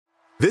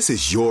This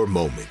is your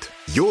moment,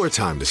 your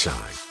time to shine,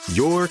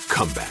 your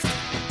comeback.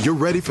 You're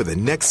ready for the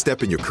next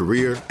step in your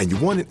career, and you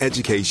want an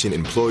education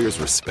employers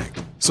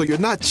respect. So you're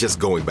not just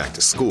going back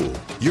to school,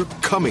 you're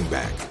coming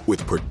back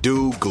with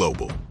Purdue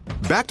Global.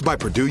 Backed by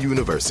Purdue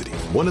University,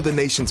 one of the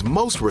nation's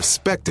most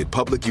respected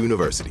public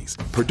universities,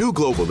 Purdue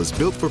Global is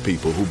built for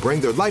people who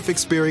bring their life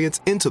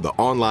experience into the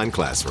online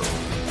classroom.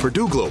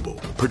 Purdue Global,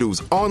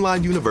 Purdue's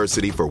online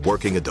university for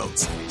working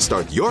adults.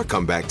 Start your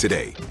comeback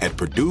today at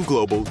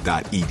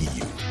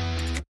purdueglobal.edu.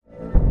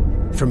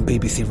 From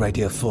BBC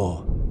Radio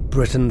 4,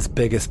 Britain's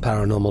biggest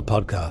paranormal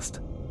podcast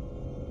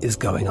is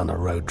going on a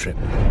road trip.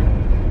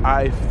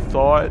 I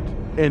thought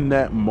in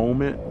that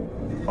moment,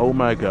 oh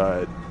my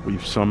God,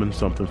 we've summoned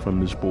something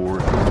from this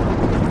board.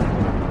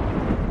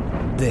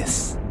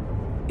 This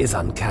is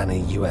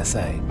Uncanny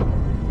USA.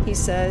 He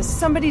says,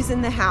 somebody's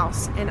in the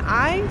house, and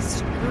I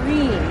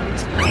screamed.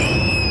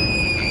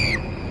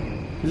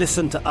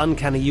 Listen to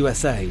Uncanny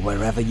USA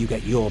wherever you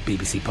get your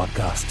BBC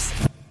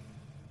podcasts,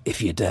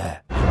 if you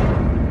dare.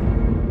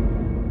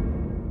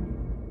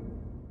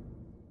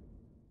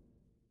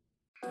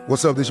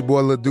 What's up, this your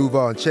boy Lil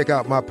Duval, and check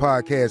out my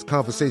podcast,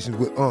 Conversations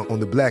with Unc, on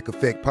the Black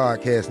Effect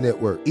Podcast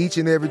Network. Each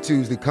and every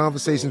Tuesday,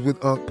 Conversations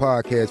with Unc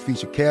podcast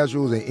feature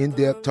casuals and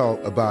in-depth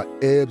talk about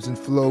ebbs and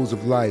flows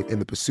of life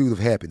and the pursuit of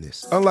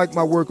happiness. Unlike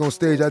my work on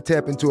stage, I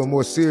tap into a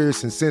more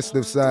serious and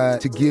sensitive side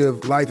to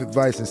give life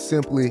advice and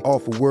simply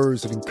offer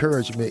words of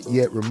encouragement,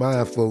 yet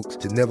remind folks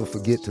to never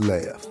forget to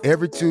laugh.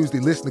 Every Tuesday,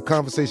 listen to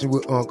Conversations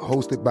with Unc,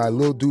 hosted by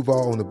Lil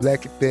Duval on the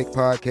Black Effect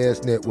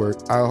Podcast Network,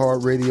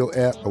 iHeartRadio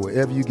app, or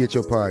wherever you get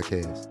your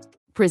podcasts.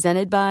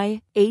 Presented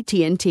by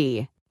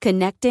AT&T.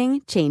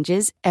 Connecting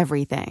changes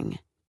everything.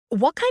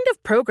 What kind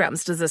of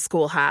programs does this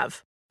school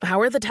have? How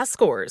are the test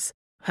scores?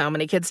 How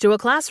many kids do a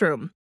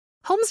classroom?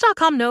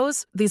 Homes.com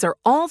knows these are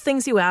all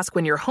things you ask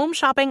when you're home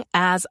shopping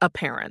as a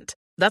parent.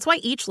 That's why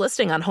each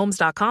listing on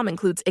Homes.com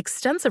includes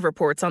extensive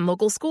reports on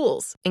local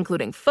schools,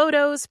 including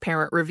photos,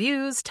 parent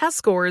reviews, test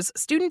scores,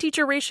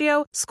 student-teacher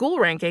ratio, school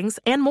rankings,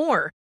 and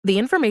more. The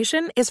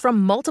information is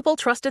from multiple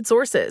trusted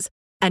sources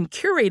and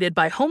curated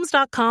by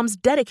Homes.com's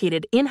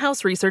dedicated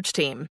in-house research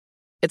team.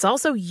 It's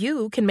also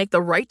you can make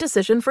the right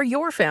decision for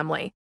your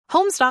family.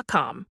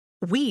 Homes.com.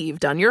 We've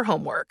done your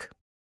homework.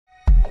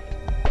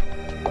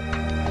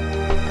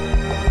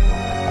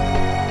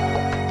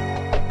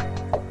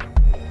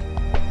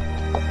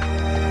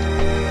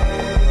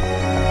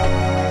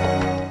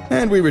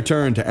 And we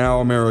return to Our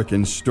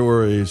American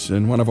Stories,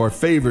 and one of our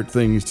favorite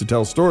things to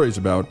tell stories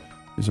about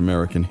is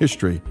American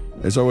history,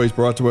 as always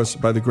brought to us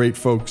by the great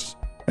folks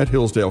at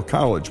Hillsdale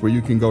College, where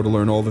you can go to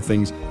learn all the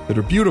things that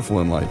are beautiful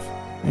in life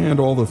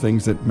and all the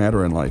things that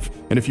matter in life.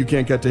 And if you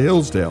can't get to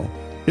Hillsdale,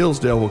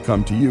 Hillsdale will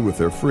come to you with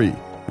their free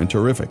and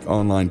terrific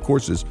online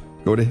courses.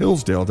 Go to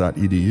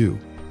hillsdale.edu.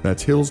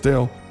 That's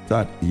hillsdale.edu.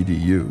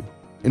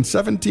 In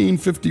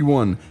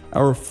 1751,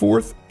 our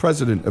fourth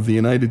president of the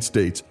United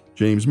States,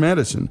 James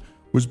Madison,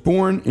 was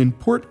born in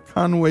Port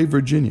Conway,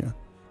 Virginia.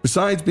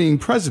 Besides being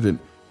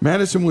president,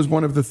 Madison was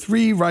one of the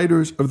three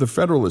writers of the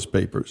Federalist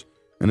Papers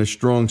and a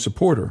strong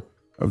supporter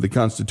of the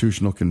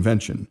Constitutional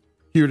Convention.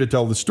 Here to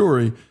tell the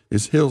story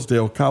is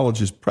Hillsdale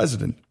College's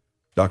president,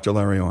 Dr.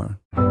 Larry Arnn.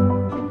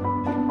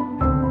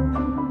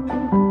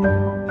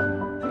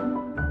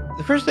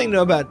 The first thing to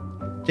know about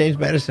James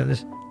Madison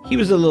is he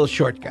was a little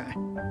short guy.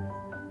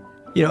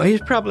 You know, he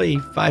was probably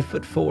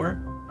 5'4".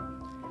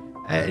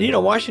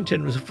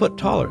 Washington was a foot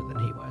taller than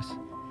he was.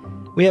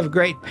 We have a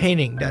great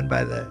painting done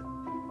by the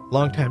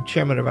longtime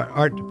chairman of our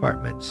art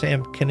department,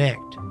 Sam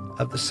Connect,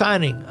 of the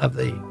signing of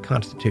the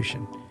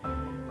Constitution.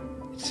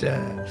 It's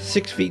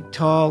 6 feet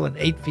tall and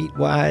 8 feet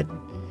wide.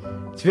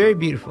 It's very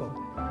beautiful.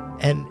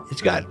 And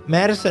it's got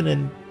Madison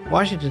and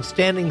Washington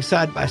standing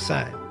side by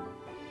side.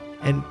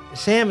 And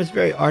Sam is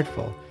very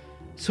artful,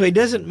 so he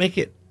doesn't make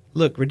it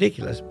look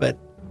ridiculous, but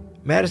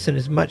Madison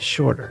is much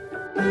shorter.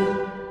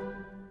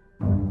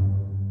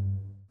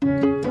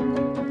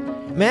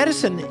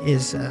 Madison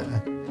is,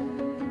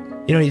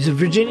 he's a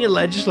Virginia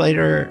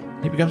legislator.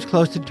 He becomes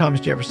close to Thomas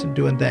Jefferson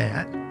doing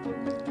that.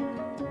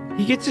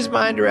 He gets his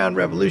mind around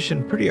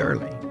revolution pretty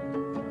early.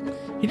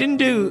 He didn't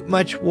do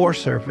much war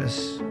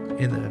service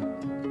in the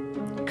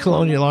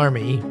colonial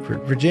army for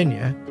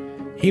Virginia.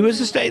 He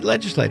was a state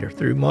legislator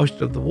through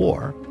most of the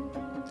war,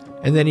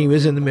 and then he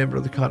was a member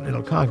of the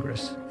Continental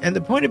Congress. And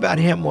the point about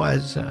him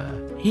was I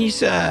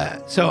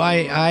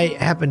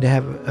happen to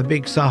have a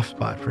big soft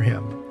spot for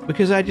him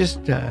because I just,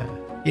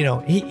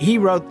 he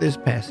wrote this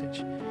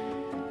passage.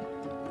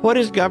 What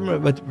is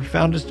government but the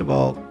profoundest of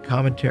all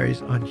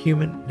commentaries on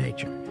human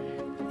nature?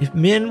 If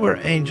men were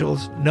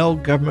angels, no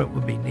government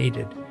would be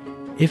needed.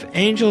 If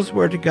angels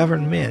were to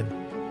govern men,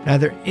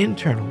 neither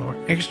internal nor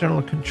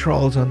external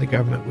controls on the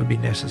government would be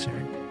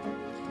necessary.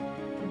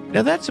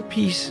 Now that's a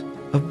piece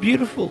of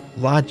beautiful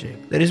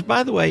logic that is,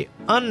 by the way,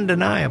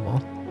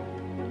 undeniable,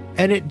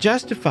 and it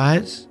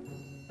justifies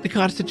the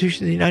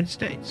Constitution of the United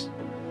States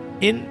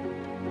in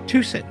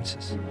 2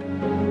 sentences.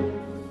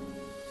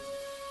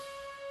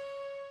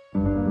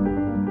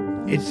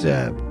 It's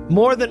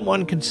more than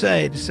one can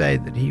say to say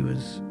that he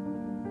was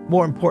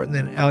more important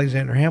than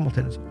Alexander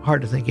Hamilton, it's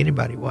hard to think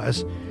anybody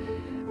was.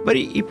 But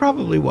he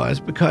probably was,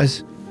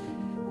 because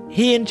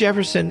he and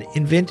Jefferson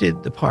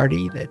invented the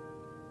party that,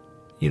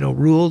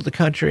 ruled the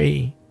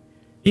country,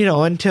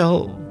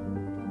 until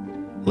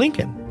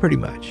Lincoln, pretty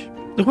much.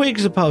 The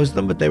Whigs opposed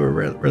them, but they were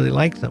really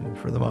liked them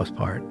for the most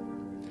part.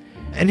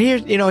 And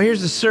here's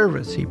the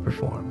service he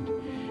performed.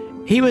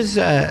 He was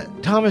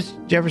Thomas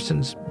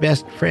Jefferson's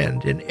best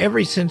friend in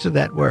every sense of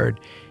that word.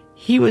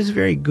 He was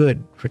very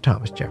good for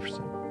Thomas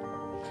Jefferson.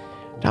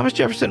 Thomas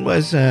Jefferson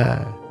was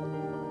a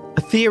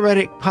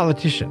theoretic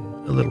politician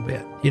a little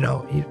bit. He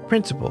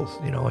principles.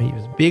 He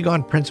was big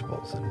on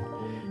principles,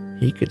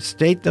 and he could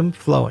state them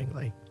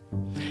flowingly.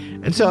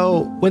 And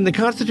so when the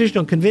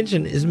Constitutional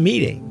Convention is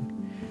meeting,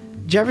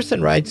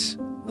 Jefferson writes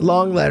a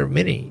long letter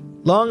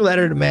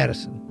to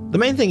Madison. The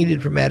main thing he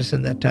did for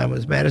Madison that time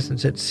was Madison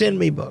said, "Send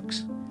me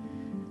books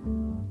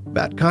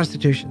about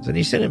constitutions," and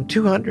he sent him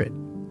 200.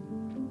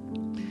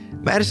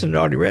 Madison had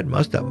already read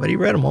most of them, but he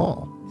read them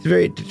all. He's a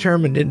very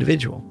determined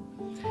individual.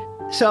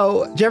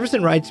 So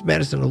Jefferson writes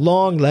Madison a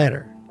long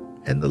letter,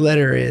 and the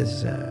letter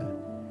is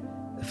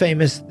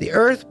famous, "The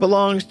earth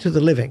belongs to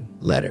the living"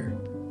 letter.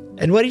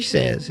 And what he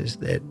says is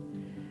that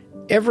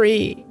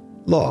every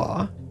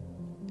law,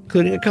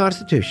 including a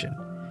constitution,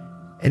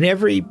 and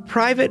every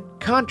private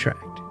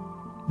contract,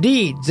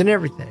 deeds and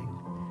everything,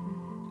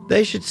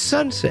 they should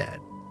sunset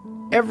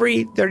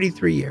every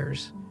 33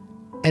 years,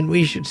 and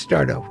we should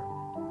start over.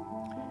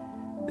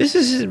 This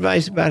is his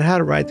advice about how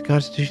to write the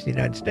Constitution of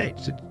the United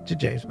States to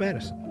James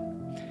Madison.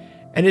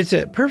 And it's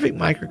a perfect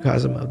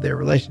microcosm of their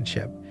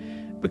relationship,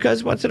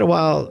 because once in a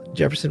while,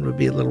 Jefferson would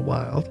be a little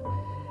wild,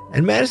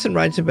 and Madison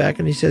writes him back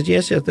and he says,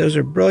 yes, those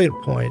are brilliant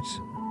points.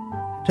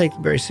 Take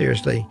them very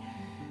seriously.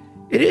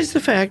 It is the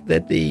fact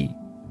that the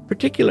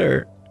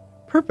particular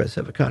purpose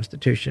of a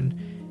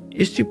constitution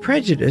is to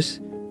prejudice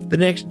the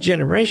next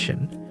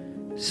generation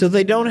so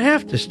they don't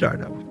have to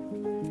start over.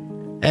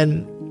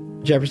 And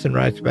Jefferson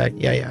writes back,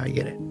 yeah, I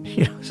get it.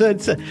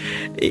 So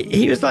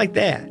he was like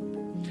that.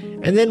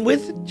 And then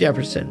with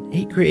Jefferson,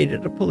 he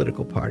created a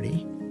political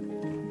party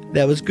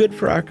that was good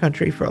for our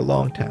country for a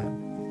long time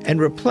and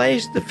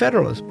replaced the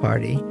Federalist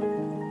Party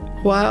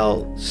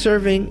while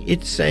serving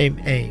its same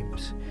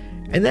aims.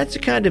 And that's a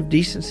kind of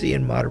decency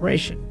and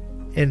moderation.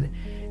 And,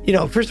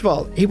 first of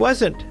all, he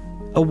wasn't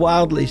a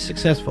wildly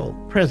successful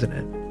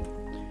president.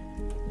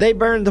 They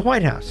burned the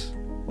White House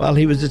while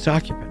he was its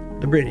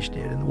occupant. The British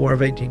did in the War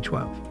of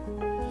 1812.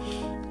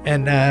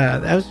 And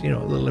that was, a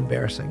little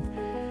embarrassing.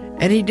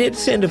 And he did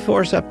send a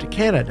force up to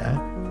Canada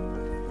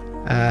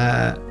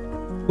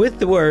with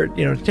the word,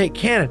 to take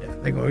Canada.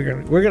 They go,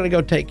 we're going to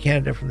go take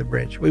Canada from the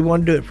British. We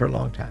want to do it for a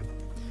long time.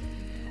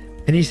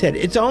 And he said,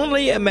 it's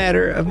only a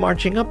matter of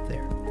marching up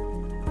there.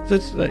 So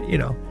it's,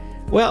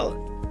 well,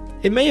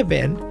 it may have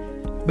been,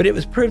 but it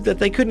was proved that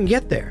they couldn't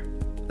get there.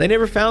 They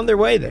never found their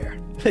way there.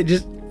 They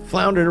just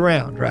floundered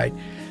around, right?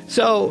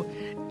 So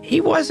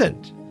he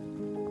wasn't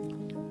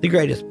the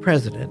greatest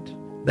president.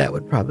 That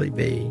would probably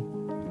be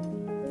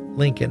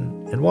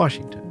Lincoln and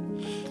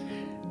Washington.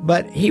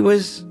 But he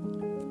was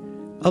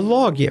a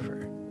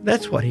lawgiver.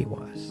 That's what he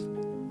was.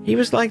 He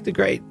was like the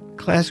great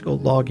classical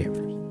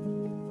lawgivers.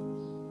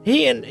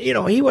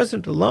 He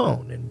wasn't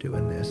alone in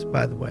doing this,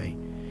 by the way.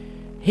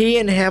 He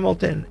and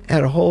Hamilton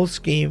had a whole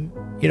scheme,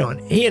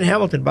 and he and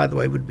Hamilton, by the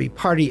way, would be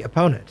party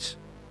opponents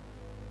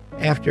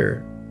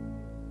after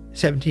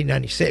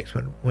 1796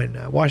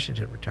 when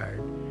Washington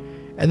retired.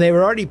 And they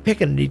were already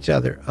picking at each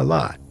other a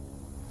lot.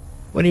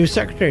 When he was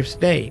Secretary of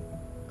State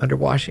under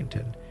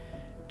Washington,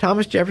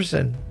 Thomas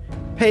Jefferson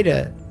paid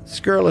a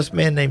scurrilous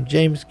man named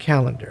James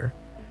Callender,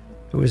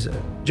 who was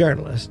a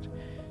journalist,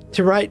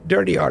 to write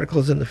dirty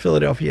articles in the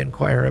Philadelphia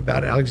Inquirer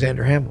about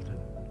Alexander Hamilton.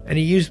 And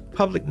he used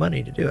public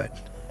money to do it.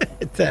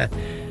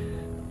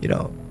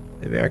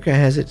 America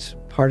has its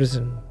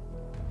partisan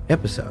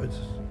episodes,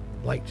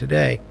 like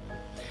today.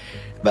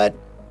 But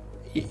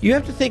you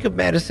have to think of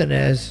Madison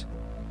as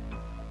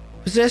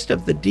possessed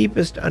of the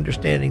deepest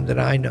understanding that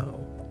I know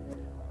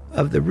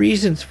of the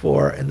reasons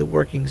for and the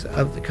workings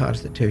of the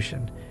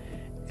Constitution.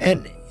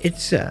 And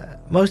its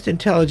most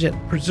intelligent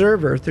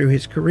preserver through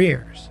his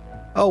careers.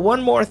 Oh,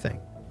 one more thing.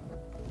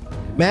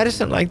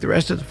 Madison, like the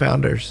rest of the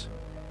founders,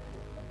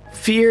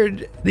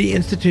 feared the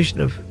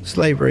institution of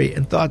slavery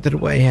and thought that a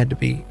way had to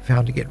be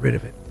found to get rid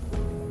of it.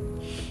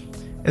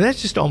 And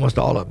that's just almost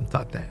all of them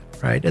thought that,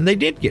 right? And they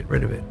did get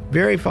rid of it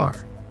very far.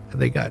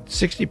 They got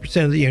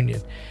 60% of the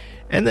Union.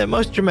 And the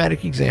most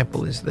dramatic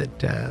example is that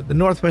the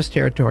Northwest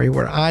Territory,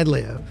 where I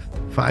live,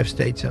 5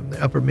 states in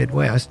the upper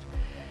Midwest,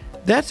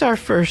 that's our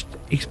first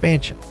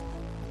expansion.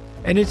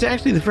 And it's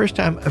actually the first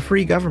time a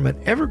free government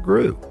ever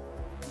grew.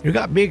 It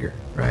got bigger,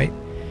 right?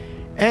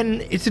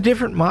 And it's a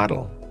different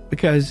model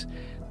because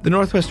the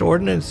Northwest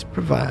Ordinance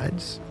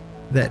provides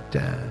that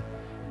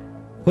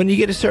when you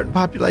get a certain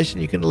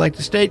population, you can elect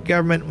a state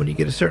government. When you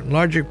get a certain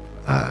larger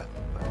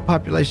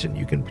population,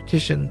 you can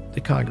petition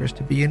the Congress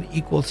to be an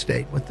equal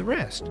state with the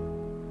rest.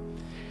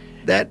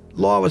 That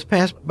law was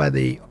passed by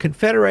the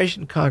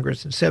Confederation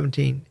Congress in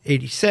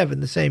 1787,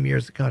 the same year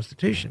as the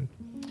Constitution.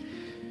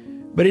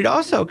 But it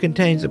also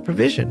contains a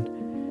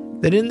provision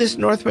that in this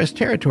Northwest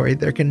Territory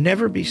there can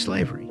never be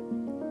slavery.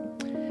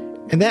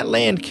 And that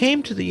land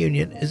came to the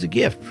Union as a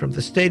gift from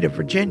the state of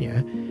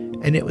Virginia,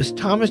 and it was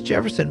Thomas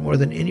Jefferson more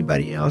than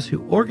anybody else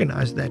who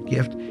organized that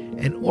gift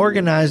and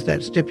organized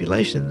that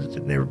stipulation that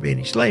there'd never be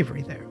any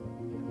slavery there.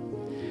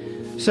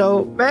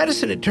 So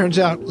Madison, it turns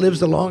out,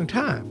 lives a long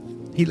time.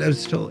 He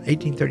lives till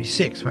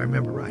 1836, if I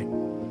remember right.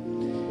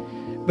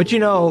 But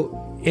in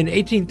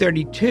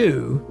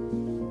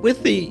 1832,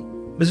 with the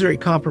Missouri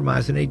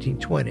Compromise in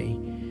 1820,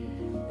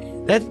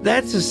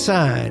 that's a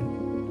sign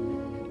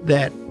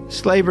that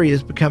slavery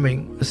is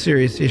becoming a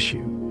serious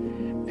issue.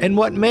 And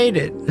what made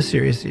it a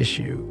serious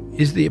issue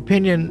is the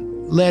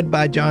opinion led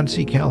by John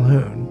C.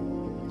 Calhoun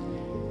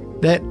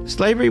that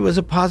slavery was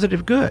a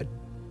positive good.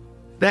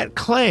 That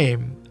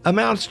claim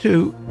amounts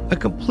to a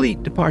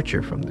complete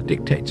departure from the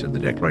dictates of the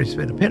Declaration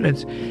of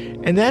Independence,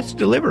 and that's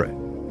deliberate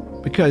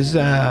because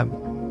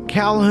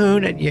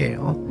Calhoun at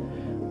Yale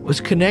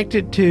was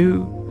connected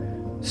to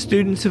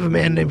students of a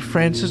man named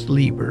Francis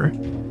Lieber,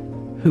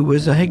 who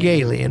was a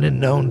Hegelian and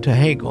known to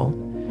Hegel,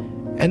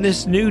 and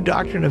this new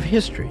doctrine of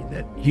history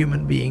that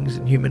human beings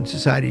and human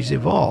societies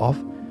evolve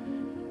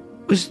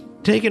was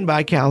taken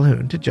by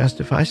Calhoun to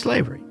justify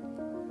slavery.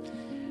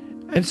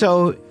 And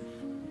so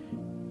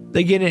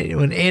they get in,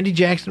 when Andy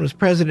Jackson was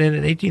president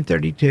in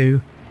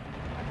 1832,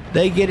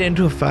 they get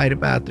into a fight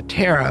about the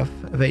tariff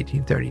of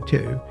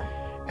 1832,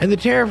 and the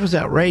tariff was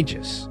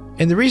outrageous.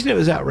 And the reason it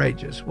was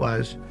outrageous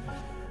was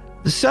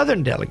the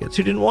Southern delegates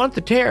who didn't want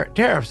the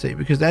tariff, see,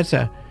 because that's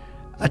a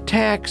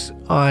tax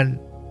on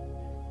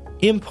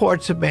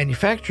imports of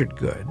manufactured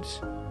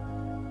goods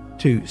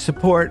to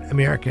support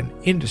American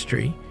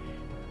industry,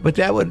 but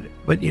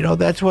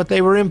that's what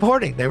they were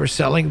importing. They were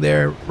selling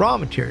their raw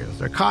materials,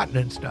 their cotton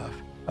and stuff,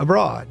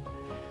 abroad.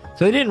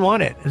 So they didn't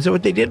want it. And so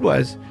what they did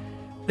was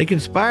they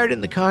conspired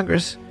in the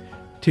Congress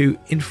to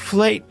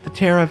inflate the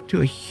tariff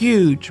to a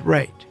huge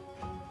rate.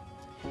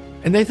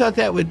 And they thought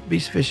that would be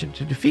sufficient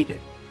to defeat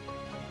it.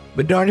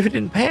 But darn if it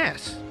didn't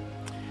pass.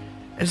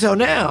 And so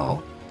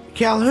now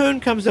Calhoun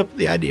comes up with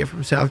the idea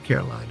from South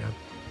Carolina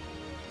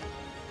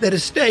that a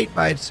state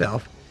by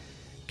itself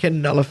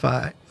can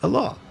nullify a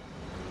law.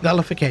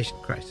 Nullification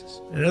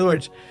crisis. In other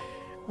words,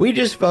 we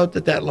just vote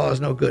that law is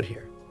no good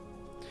here.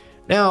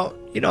 Now,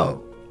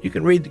 you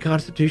can read the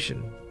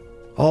Constitution,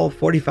 all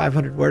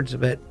 4,500 words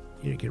of it.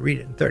 You can read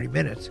it in 30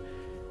 minutes.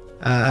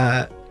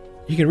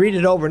 You can read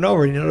it over and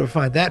over, and you'll never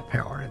find that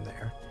power in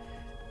there.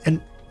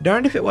 And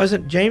darned if it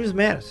wasn't James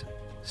Madison,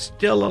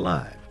 still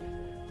alive,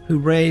 who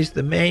raised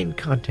the main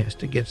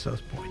contest against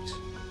those points.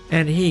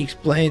 And he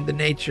explained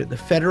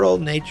the federal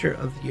nature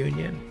of the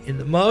Union in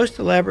the most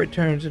elaborate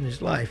terms in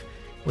his life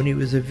when he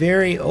was a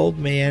very old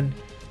man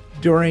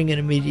during and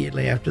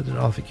immediately after the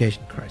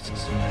nullification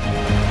crisis.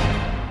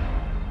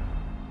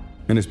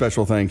 And a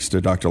special thanks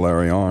to Dr.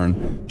 Larry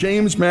Arnn.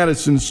 James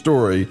Madison's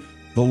story,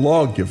 The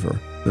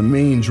Lawgiver, the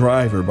main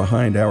driver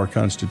behind our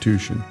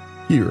Constitution,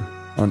 here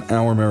on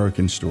Our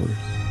American Stories.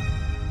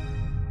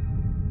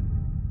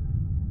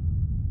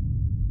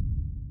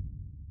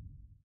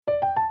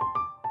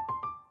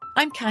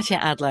 I'm Katya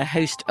Adler,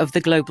 host of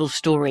The Global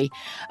Story.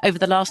 Over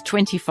the last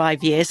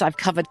 25 years, I've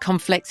covered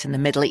conflicts in the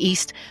Middle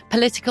East,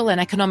 political and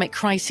economic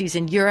crises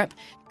in Europe,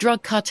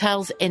 drug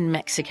cartels in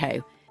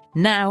Mexico.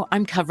 Now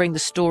I'm covering the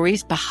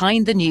stories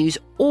behind the news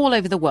all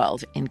over the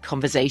world in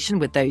conversation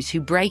with those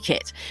who break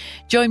it.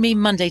 Join me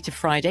Monday to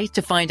Friday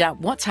to find out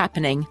what's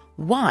happening,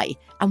 why,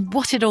 and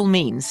what it all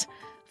means.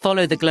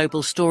 Follow The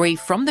Global Story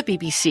from the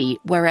BBC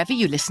wherever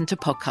you listen to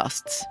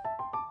podcasts.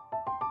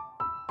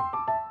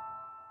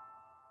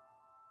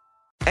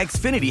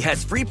 Xfinity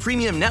has free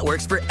premium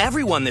networks for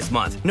everyone this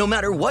month, no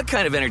matter what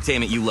kind of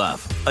entertainment you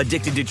love.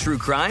 Addicted to true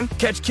crime?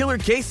 Catch killer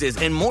cases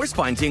and more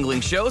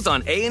spine-tingling shows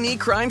on A&E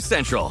Crime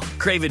Central.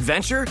 Crave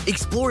adventure?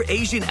 Explore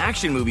Asian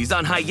action movies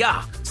on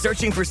Hi-Ya.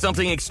 Searching for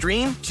something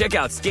extreme? Check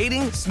out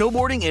skating,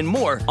 snowboarding, and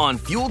more on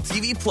Fuel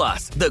TV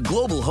Plus, the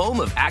global home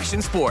of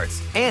action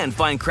sports. And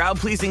find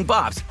crowd-pleasing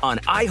bops on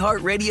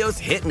iHeartRadio's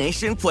Hit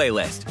Nation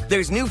playlist.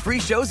 There's new free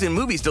shows and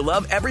movies to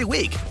love every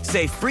week.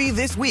 Say free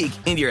this week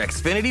in your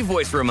Xfinity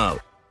voice remote.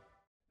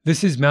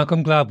 This is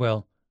Malcolm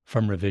Gladwell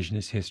from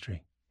Revisionist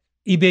History.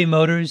 eBay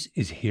Motors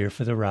is here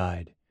for the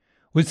ride.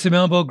 With some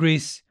elbow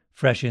grease,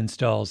 fresh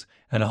installs,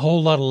 and a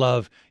whole lot of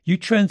love, you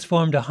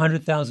transformed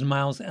 100,000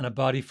 miles and a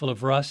body full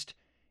of rust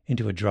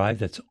into a drive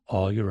that's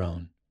all your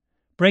own.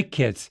 Brake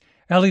kits,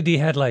 LED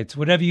headlights,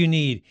 whatever you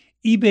need,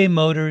 eBay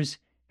Motors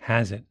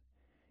has it.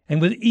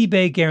 And with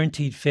eBay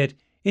Guaranteed Fit,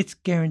 it's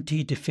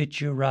guaranteed to fit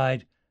your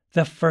ride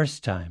the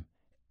first time,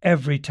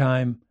 every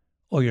time,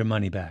 or your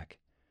money back.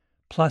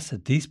 Plus,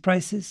 at these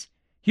prices,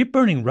 you're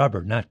burning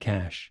rubber, not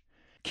cash.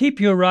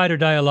 Keep your ride or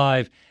die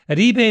alive at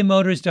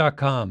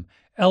ebaymotors.com.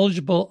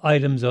 Eligible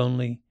items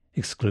only.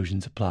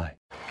 Exclusions apply.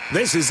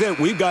 This is it.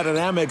 We've got an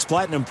Amex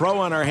Platinum Pro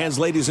on our hands,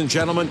 ladies and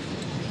gentlemen.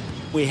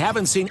 We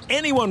haven't seen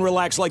anyone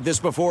relax like this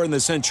before in the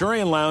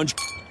Centurion Lounge.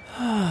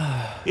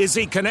 Is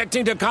he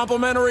connecting to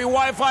complimentary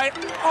Wi-Fi?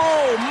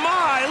 Oh,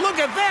 my! Look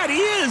at that! He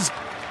is!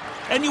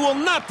 and you will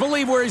not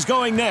believe where he's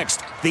going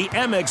next. The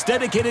Amex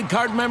dedicated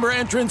card member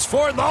entrance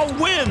for the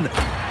win.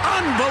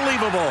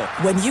 Unbelievable.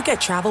 When you get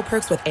travel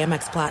perks with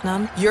Amex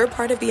Platinum, you're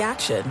part of the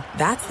action.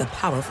 That's the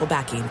powerful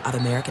backing of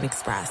American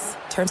Express.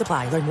 Terms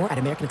apply. Learn more at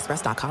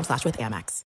americanexpress.com/withAmex.